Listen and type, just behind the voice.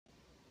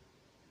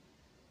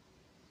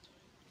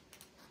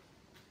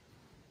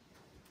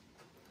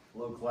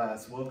Hello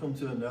class, welcome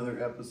to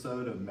another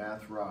episode of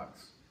Math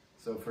Rocks.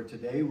 So for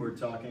today we're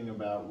talking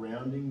about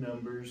rounding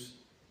numbers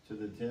to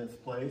the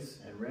 10th place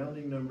and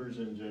rounding numbers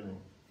in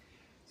general.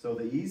 So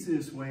the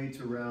easiest way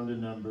to round a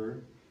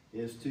number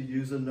is to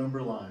use a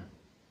number line.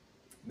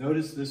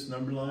 Notice this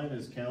number line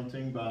is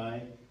counting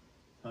by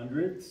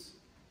hundredths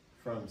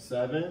from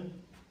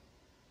 7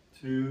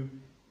 to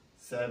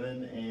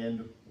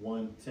 7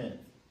 1/10.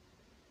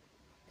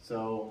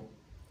 So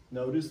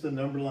notice the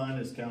number line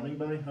is counting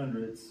by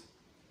hundredths,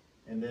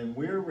 and then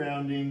we're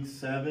rounding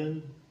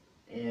 7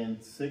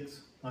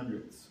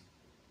 6/100.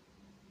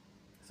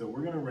 So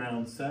we're going to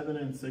round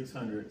 7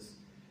 6/100,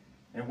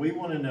 and we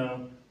want to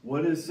know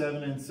what is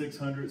 7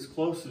 6/100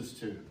 closest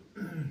to.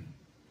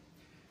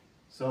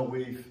 So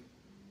we've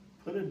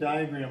put a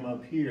diagram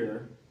up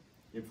here.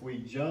 If we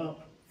jump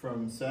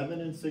from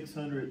 7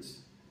 6/100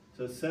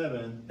 to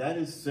 7, that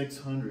is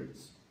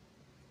 6/100.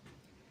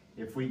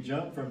 If we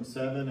jump from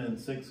 7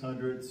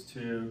 6/100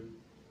 to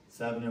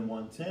 7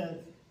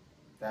 1/10,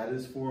 that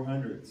is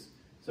 4/100.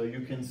 So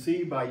you can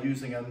see by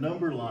using a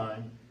number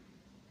line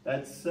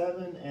that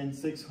 7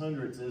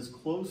 6/100 is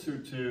closer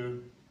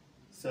to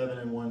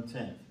 7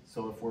 1/10.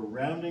 So if we're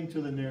rounding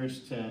to the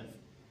nearest tenth,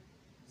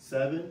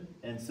 7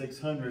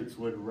 6/100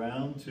 would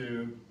round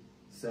to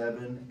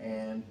 7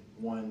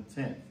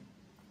 1/10.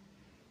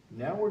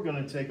 Now we're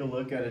going to take a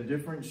look at a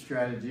different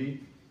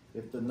strategy.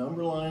 If the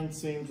number line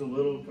seems a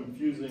little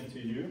confusing to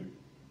you,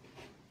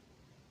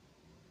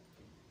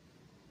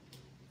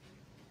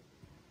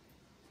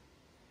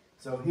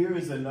 so here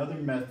is another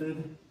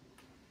method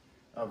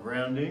of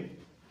rounding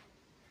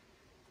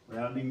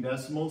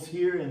decimals.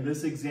 Here in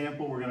this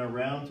example, we're going to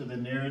round to the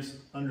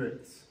nearest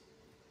hundredths,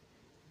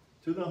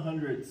 to the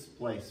hundredths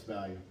place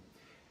value.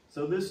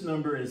 So this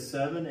number is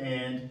 7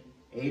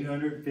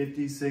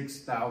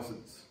 856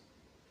 thousandths,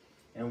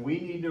 and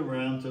we need to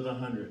round to the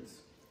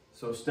hundredths.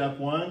 So step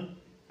one,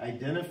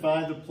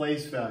 identify the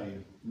place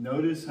value.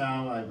 Notice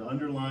how I've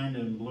underlined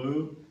in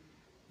blue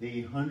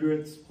the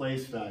hundredths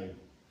place value.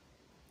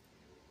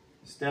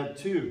 Step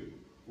two,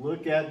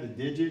 look at the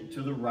digit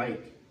to the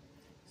right.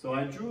 So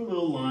I drew a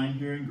little line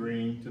here in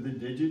green to the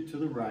digit to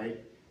the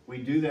right.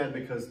 We do that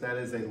because that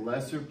is a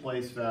lesser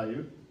place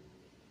value,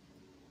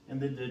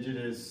 and the digit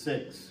is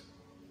 6.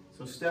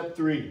 So step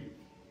three,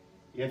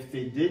 if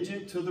the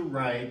digit to the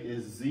right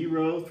is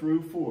 0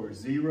 through 4,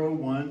 0,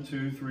 1,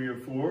 2, 3, or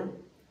 4,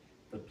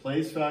 the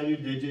place value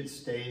digit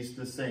stays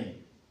the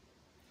same.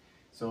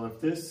 So if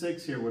this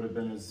 6 here would have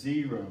been a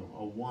 0,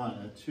 a 1,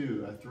 a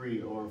 2, a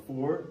 3, or a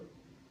 4,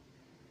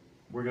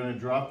 we're going to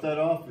drop that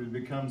off, it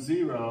becomes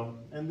 0,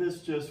 and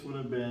this just would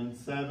have been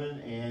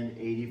 7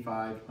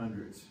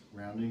 8500,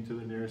 rounding to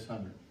the nearest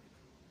hundred.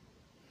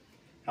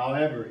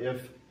 However,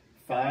 if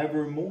 5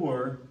 or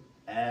more,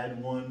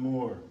 add 1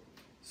 more.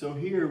 So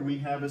here we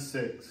have a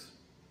 6.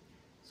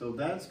 So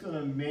that's going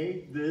to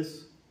make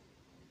this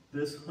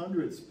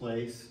hundredths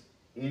place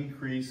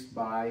increase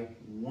by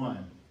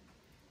 1.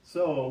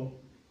 So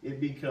it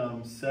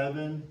becomes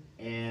 7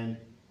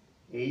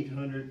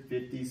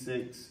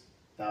 856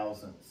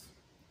 thousandths.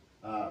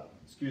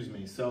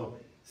 So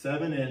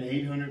 7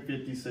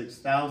 856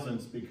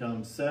 thousandths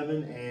becomes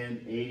 7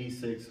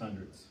 86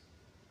 hundredths.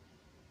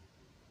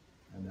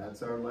 And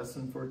that's our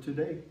lesson for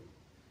today.